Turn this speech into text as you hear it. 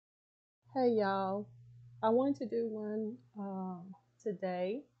Hey y'all, I wanted to do one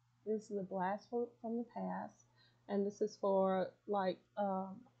today. This is a blast from the past, and this is for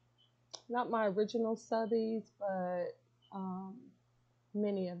not my original subbies, but um,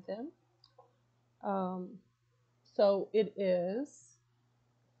 many of them. Um, so it is.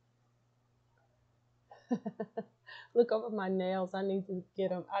 Look over my nails. I need to get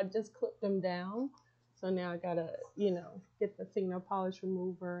them. I just clipped them down, so now I gotta, get the fingernail polish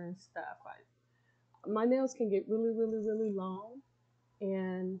remover and stuff. My nails can get really, really, really long,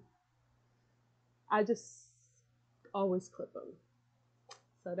 and I just always clip them.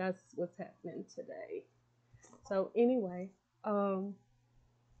 So that's what's happening today. So anyway, um,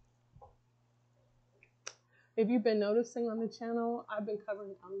 if you've been noticing on the channel, I've been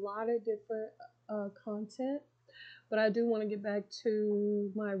covering a lot of different content, but I do want to get back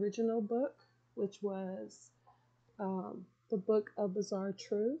to my original book, which was the Book of Bizarre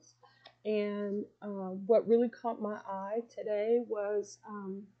Truths. And what really caught my eye today was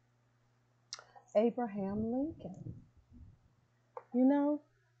Abraham Lincoln. You know,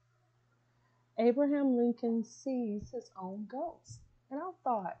 Abraham Lincoln sees his own ghost. And I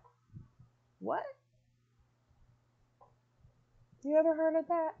thought, what? You ever heard of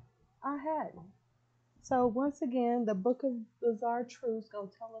that? I hadn't. So once again, the Book of Bizarre Truths gonna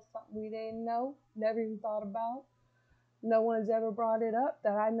tell us something we didn't know, never even thought about. No one's ever brought it up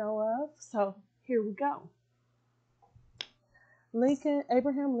that I know of. So here we go.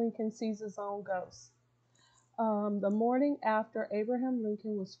 Abraham Lincoln sees his own ghost. The morning after Abraham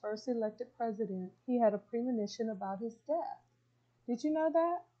Lincoln was first elected president, he had a premonition about his death. Did you know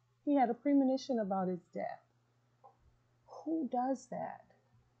that? He had a premonition about his death. Who does that?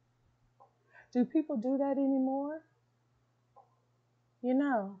 Do people do that anymore? You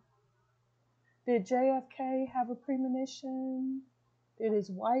know, did JFK have a premonition? Did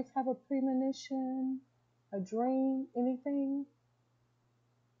his wife have a premonition? A dream? Anything?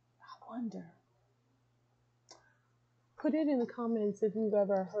 I wonder. Put it in the comments if you've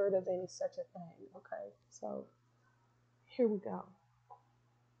ever heard of any such a thing. Okay, so here we go.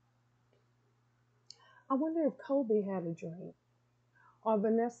 I wonder if Kobe had a dream, or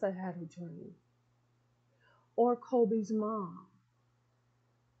Vanessa had a dream, or Kobe's mom.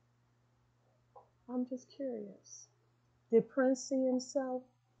 I'm just curious. Did Prince see himself?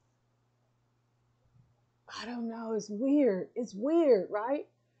 I don't know. It's weird. It's weird, right?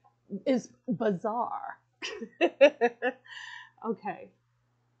 It's bizarre. Okay.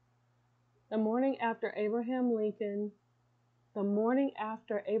 The morning after Abraham Lincoln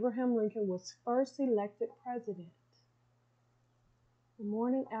was first elected president. The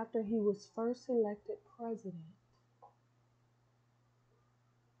morning after he was first elected president.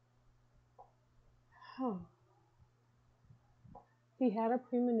 Huh. He had a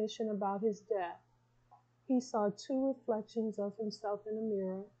premonition about his death. He saw two reflections of himself in a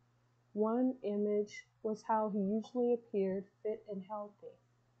mirror. One image was how he usually appeared, fit and healthy.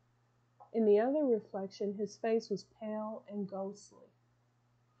 In the other reflection, his face was pale and ghostly.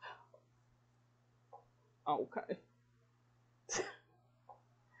 Okay.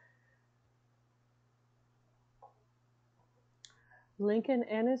 Lincoln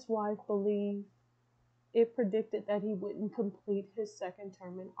and his wife believed it predicted that he wouldn't complete his second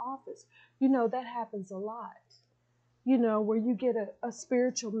term in office. You know, that happens a lot. You know, where you get a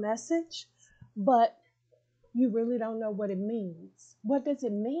spiritual message, but you really don't know what it means. What does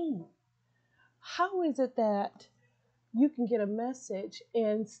it mean? How is it that you can get a message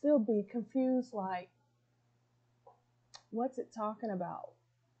and still be confused, like, what's it talking about?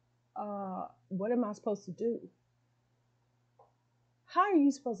 What am I supposed to do? How are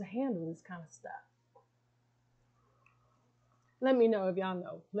you supposed to handle this kind of stuff? Let me know if y'all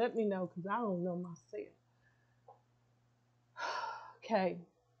know. Let me know, because I don't know myself. Okay.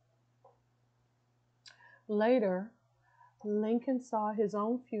 Later, Lincoln saw his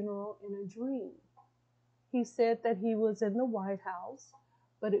own funeral in a dream. He said that he was in the White House,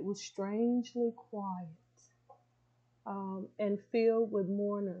 but it was strangely quiet and filled with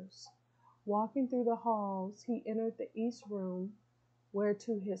mourners. Walking through the halls, he entered the East Room, where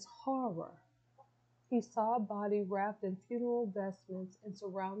to his horror, he saw a body wrapped in funeral vestments and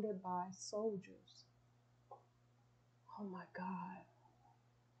surrounded by soldiers. Oh my God.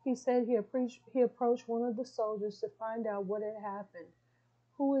 He said he approached one of the soldiers to find out what had happened.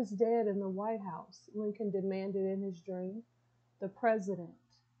 Who is dead in the White House? Lincoln demanded in his dream. The president,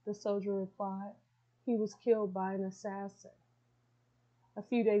 the soldier replied. He was killed by an assassin. A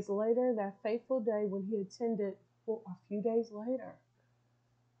few days later, that fateful day when he attended, a few days later,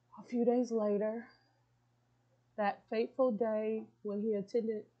 That fateful day when he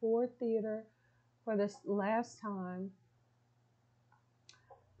attended Ford Theater for the last time,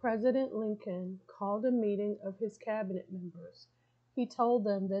 President Lincoln called a meeting of his cabinet members. He told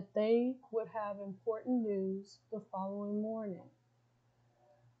them that they would have important news the following morning.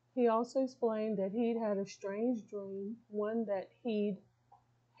 He also explained that he'd had a strange dream, one that he'd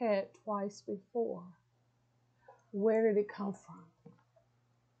had twice before. Where did it come from?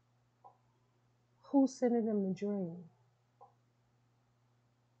 Who sent him the dream?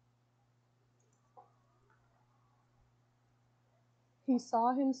 He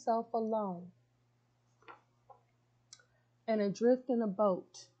saw himself alone and adrift in a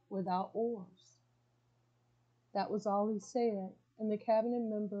boat without oars. That was all he said, and the cabinet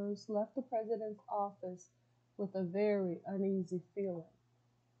members left the president's office with a very uneasy feeling.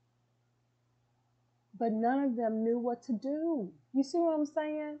 But none of them knew what to do. You see what I'm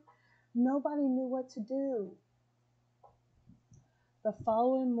saying? Nobody knew what to do. The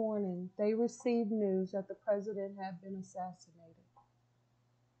following morning, they received news that the president had been assassinated.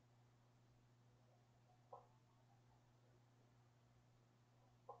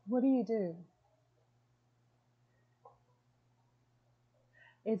 What do you do?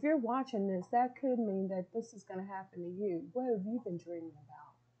 If you're watching this, that could mean that this is going to happen to you. What have you been dreaming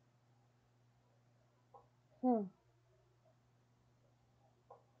about?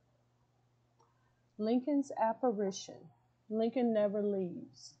 Lincoln's apparition. Lincoln never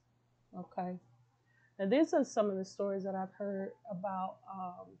leaves. Okay. Now, these are some of the stories that I've heard about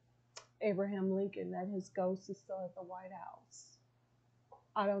Abraham Lincoln, that his ghost is still at the White House.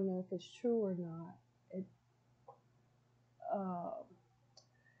 I don't know if it's true or not.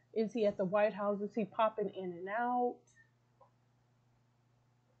 Is he at the White House? Is he popping in and out?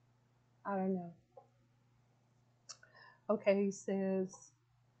 I don't know. Okay, he says,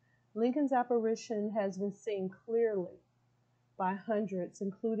 Lincoln's apparition has been seen clearly by hundreds,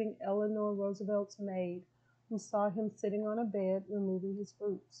 including Eleanor Roosevelt's maid, who saw him sitting on a bed removing his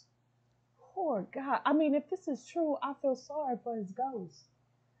boots. Poor guy. I mean, if this is true, I feel sorry for his ghost.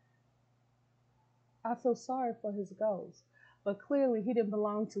 I feel sorry for his ghost. But clearly he didn't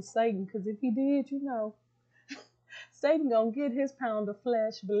belong to Satan, because if he did, Satan gonna get his pound of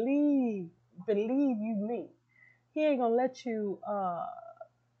flesh. Believe you me. He ain't gonna let you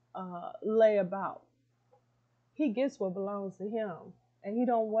lay about. He gets what belongs to him, and he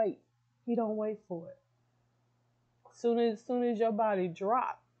don't wait. He don't wait for it. Soon as your body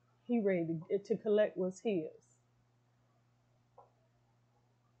drop, he ready to collect what's his.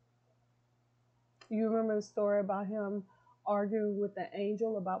 You remember the story about him arguing with the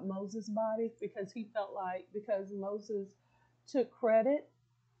angel about Moses' body, because he felt like, because Moses took credit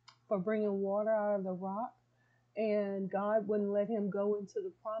for bringing water out of the rock, and God wouldn't let him go into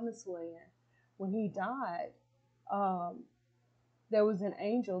the promised land. When he died, there was an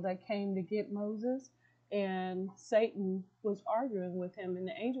angel that came to get Moses, and Satan was arguing with him, and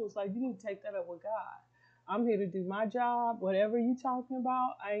the angel was like, you need to take that up with God. I'm here to do my job. Whatever you talking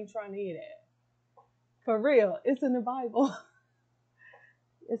about, I ain't trying to hear that. For real, it's in the Bible.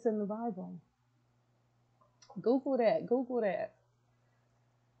 It's in the Bible. Google that.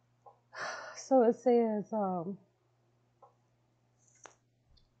 So it says,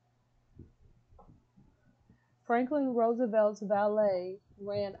 Franklin Roosevelt's valet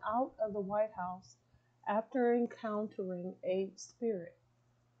ran out of the White House after encountering a spirit.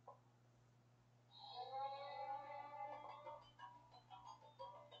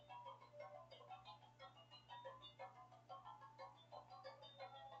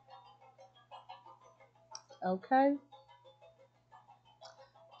 Okay.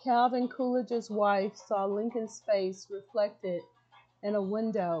 Calvin Coolidge's wife saw Lincoln's face reflected in a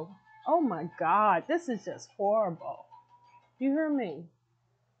window. Oh my God, this is just horrible. You hear me?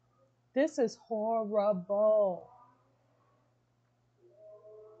 This is horrible.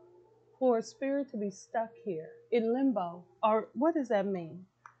 For a spirit to be stuck here in limbo, or what does that mean?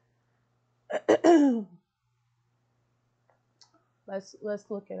 Let's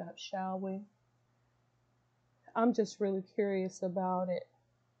look it up, shall we? I'm just really curious about it.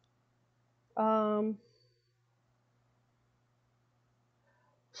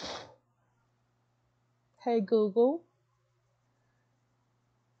 Hey Google,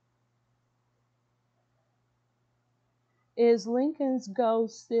 is Lincoln's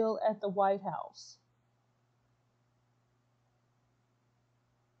ghost still at the White House?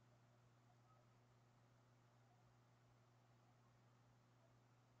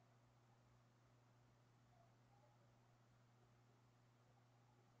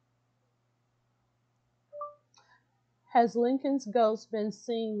 Has Lincoln's ghost been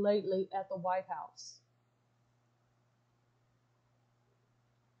seen lately at the White House?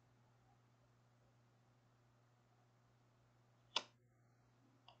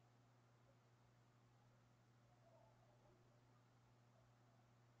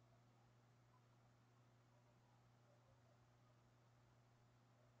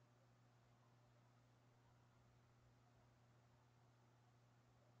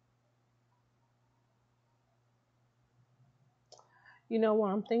 You know what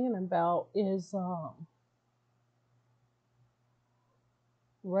I'm thinking about is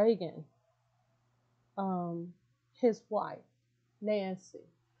Reagan, um, his wife, Nancy,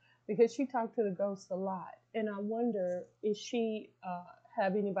 because she talked to the ghost a lot. And I wonder, is she,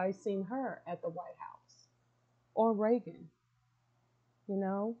 have anybody seen her at the White House? Or Reagan? You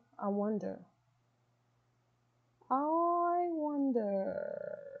know, I wonder. I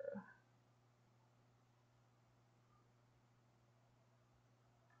wonder.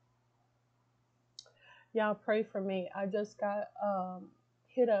 Y'all pray for me. I just got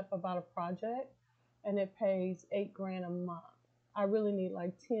hit up about a project and it pays 8 grand a month. I really need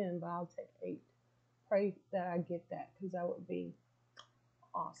like 10, but I'll take 8. Pray that I get that because that would be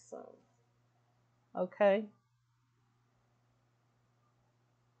awesome. Okay.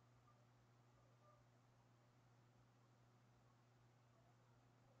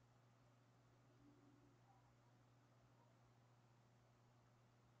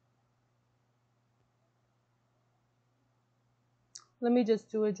 Let me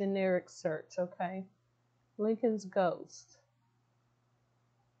just do a generic search, okay? Lincoln's ghost.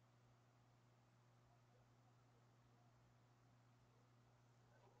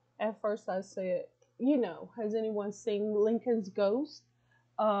 At first I said, has anyone seen Lincoln's ghost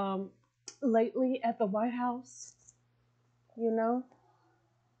um, lately at the White House? You know?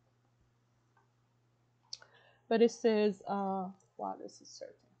 But it says, wow, this is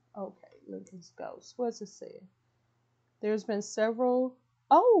searching. Okay, Lincoln's ghost. What's it say? There's been several.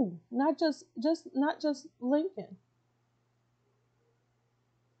 Oh, not just Lincoln.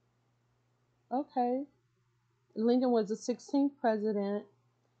 Okay, Lincoln was the 16th president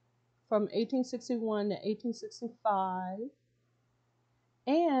from 1861 to 1865,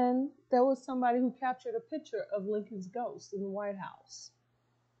 and there was somebody who captured a picture of Lincoln's ghost in the White House.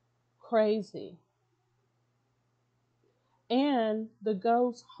 Crazy. And the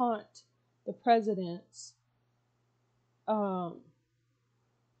ghosts haunt the presidents. Um,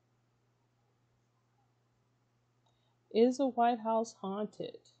 is the White House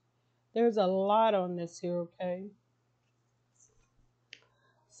haunted? There's a lot on this here, okay?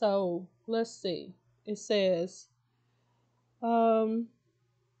 So let's see. It says, um,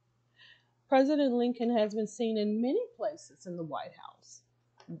 President Lincoln has been seen in many places in the White House.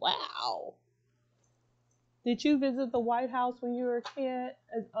 Wow. Did you visit the White House when you were a kid?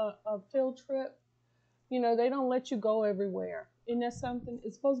 A field trip? They don't let you go everywhere. Isn't that something?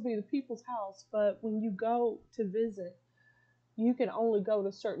 It's supposed to be the people's house, but when you go to visit, you can only go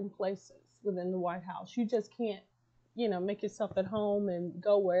to certain places within the White House. You just can't, make yourself at home and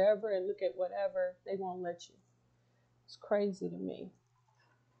go wherever and look at whatever. They won't let you. It's crazy to me.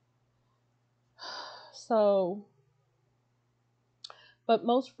 So, but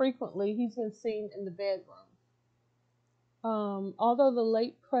most frequently, he's been seen in the bedroom. Although the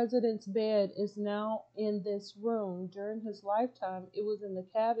late president's bed is now in this room, during his lifetime, it was in the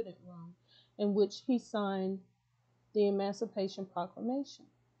cabinet room in which he signed the Emancipation Proclamation.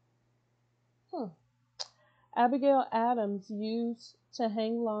 Abigail Adams used to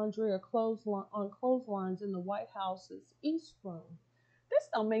hang laundry or clothes on clotheslines in the White House's East Room. This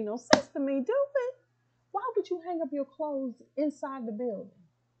don't make no sense to me, do it? Why would you hang up your clothes inside the building?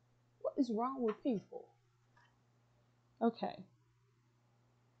 What is wrong with people? Okay.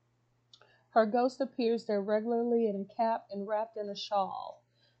 Her ghost appears there regularly in a cap and wrapped in a shawl.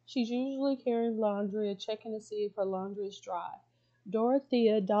 She's usually carrying laundry or checking to see if her laundry is dry.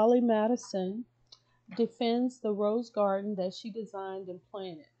 Dorothea Dolly Madison defends the rose garden that she designed and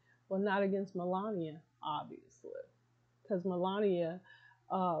planted. Well, not against Melania, obviously, because Melania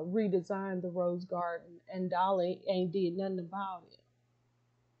redesigned the rose garden and Dolly ain't did nothing about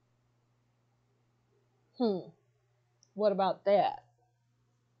it. What about that?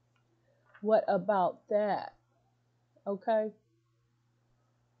 What about that? Okay.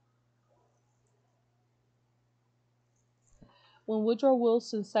 When Woodrow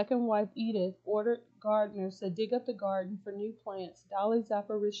Wilson's second wife, Edith, ordered gardeners to dig up the garden for new plants, Dolly's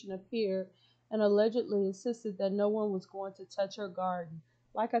apparition appeared and allegedly insisted that no one was going to touch her garden.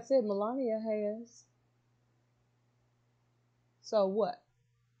 Like I said, Melania has. So what?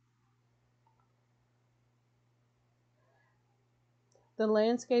 The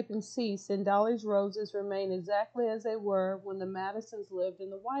landscaping ceased, and Dolly's roses remained exactly as they were when the Madisons lived in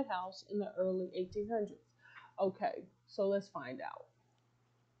the White House in the early 1800s. Okay, so let's find out.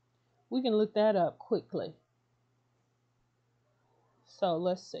 We can look that up quickly. So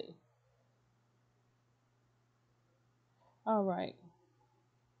let's see. All right.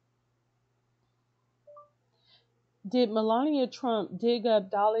 Did Melania Trump dig up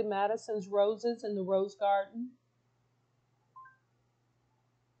Dolly Madison's roses in the rose garden?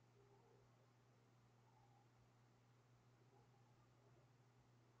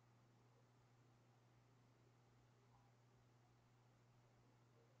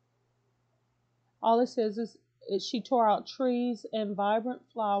 All it says is she tore out trees and vibrant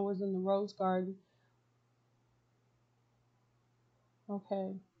flowers in the rose garden.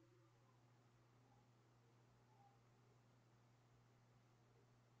 Okay.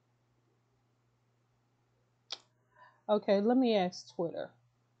 Okay, let me ask Twitter.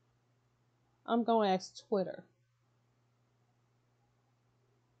 I'm going to ask Twitter.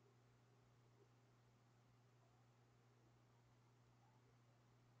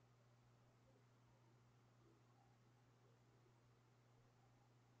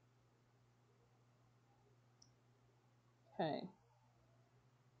 Okay.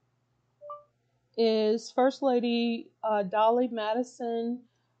 Is First Lady Dolly Madison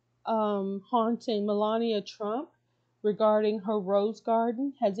haunting Melania Trump regarding her rose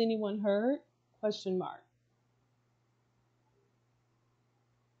garden? Has anyone heard? Question mark.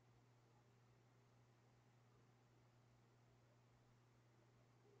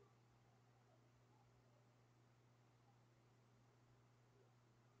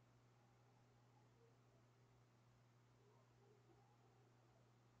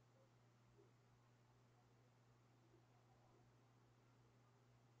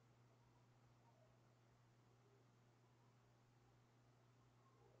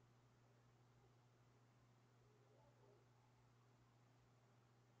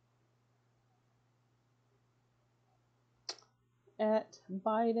 At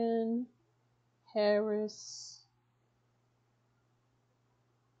Biden Harris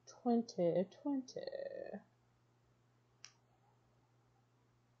 2020.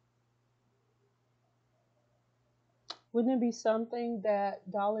 Wouldn't it be something that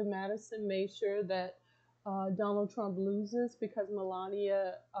Dolly Madison made sure that Donald Trump loses because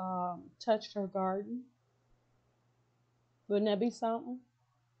Melania touched her garden? Wouldn't that be something?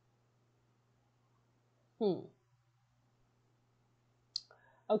 Hmm.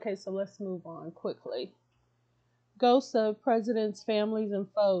 Okay, so let's move on quickly. Ghosts of presidents, families, and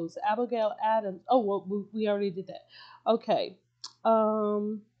foes. Abigail Adams. Oh, well, we already did that. Okay.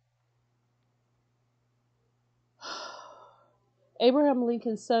 Um, Abraham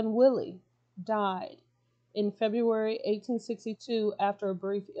Lincoln's son Willie died in February 1862 after a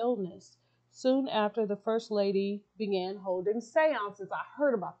brief illness. Soon after, the First Lady began holding seances. I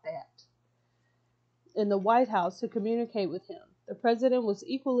heard about that in the White House to communicate with him. The president was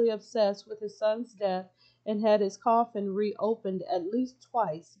equally obsessed with his son's death and had his coffin reopened at least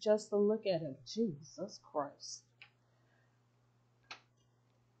twice just to look at him. Jesus Christ.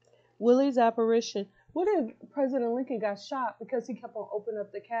 Willie's apparition. What if President Lincoln got shot because he kept on opening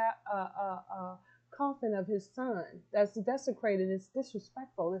up the coffin of his son? That's desecrated. It's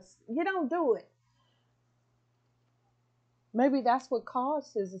disrespectful. You don't do it. Maybe that's what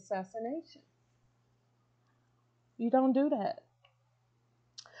caused his assassination. You don't do that.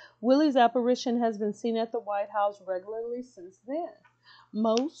 Willie's apparition has been seen at the White House regularly since then,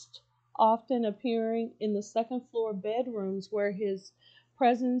 most often appearing in the second floor bedrooms where his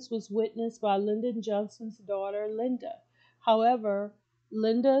presence was witnessed by Lyndon Johnson's daughter, Linda. However,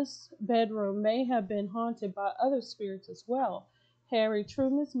 Linda's bedroom may have been haunted by other spirits as well. Harry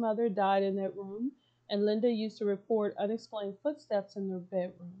Truman's mother died in that room, and Linda used to report unexplained footsteps in their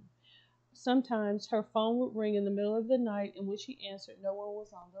bedroom. Sometimes her phone would ring in the middle of the night, and when she answered, no one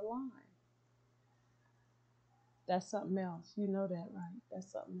was on the line. That's something else. You know that, right? That's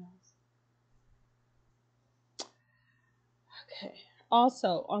something else. Okay.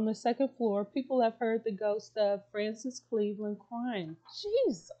 Also, on the second floor, people have heard the ghost of Frances Cleveland crying.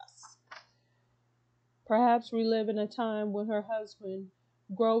 Jesus! Perhaps reliving a time when her husband,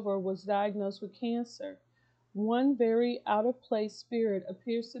 Grover, was diagnosed with cancer. One very out of place spirit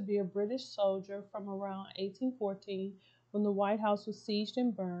appears to be a British soldier from around 1814 when the White House was sieged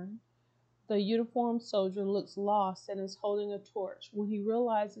and burned. The uniformed soldier looks lost and is holding a torch. When he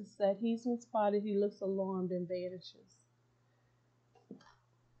realizes that he's been spotted, he looks alarmed and vanishes.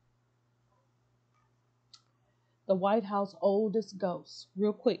 The White House oldest ghost.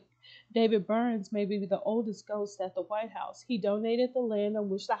 Real quick, David Burns may be the oldest ghost at the White House. He donated the land on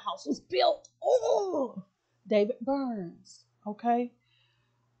which the house was built. Oh, David Burns. Okay.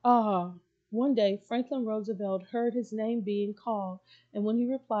 One day, Franklin Roosevelt heard his name being called, and when he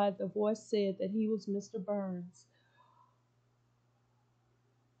replied, the voice said that he was Mr. Burns.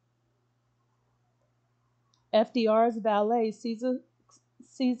 FDR's valet,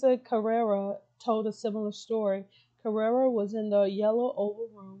 Cesar Carrera, told a similar story. Carrera was in the yellow oval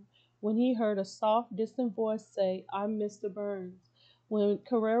room when he heard a soft, distant voice say, "I'm Mr. Burns." When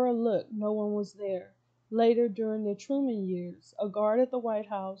Carrera looked, no one was there. Later, during the Truman years, a guard at the White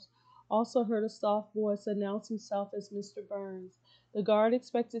House also heard a soft voice announce himself as Mr. Burns. The guard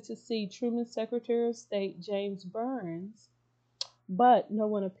expected to see Truman's Secretary of State, James Burns, but no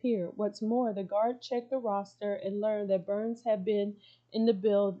one appeared. What's more, the guard checked the roster and learned that Burns hadn't been in the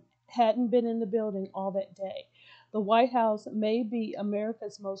building all that day. The White House may be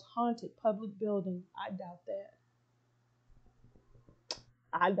America's most haunted public building. I doubt that.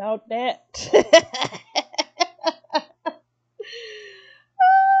 I doubt that.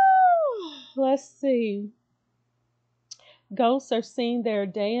 Let's see. Ghosts are seen there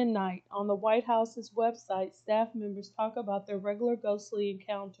day and night. On the White House's website, staff members talk about their regular ghostly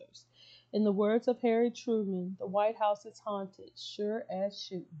encounters. In the words of Harry Truman, the White House is haunted, sure as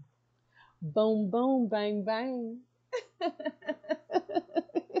shooting. Boom, boom, bang, bang.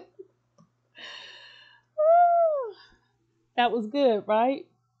 That was good, right?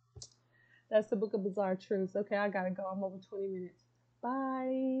 That's the Book of Bizarre Truths. Okay, I gotta go. I'm over 20 minutes.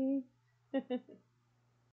 Bye.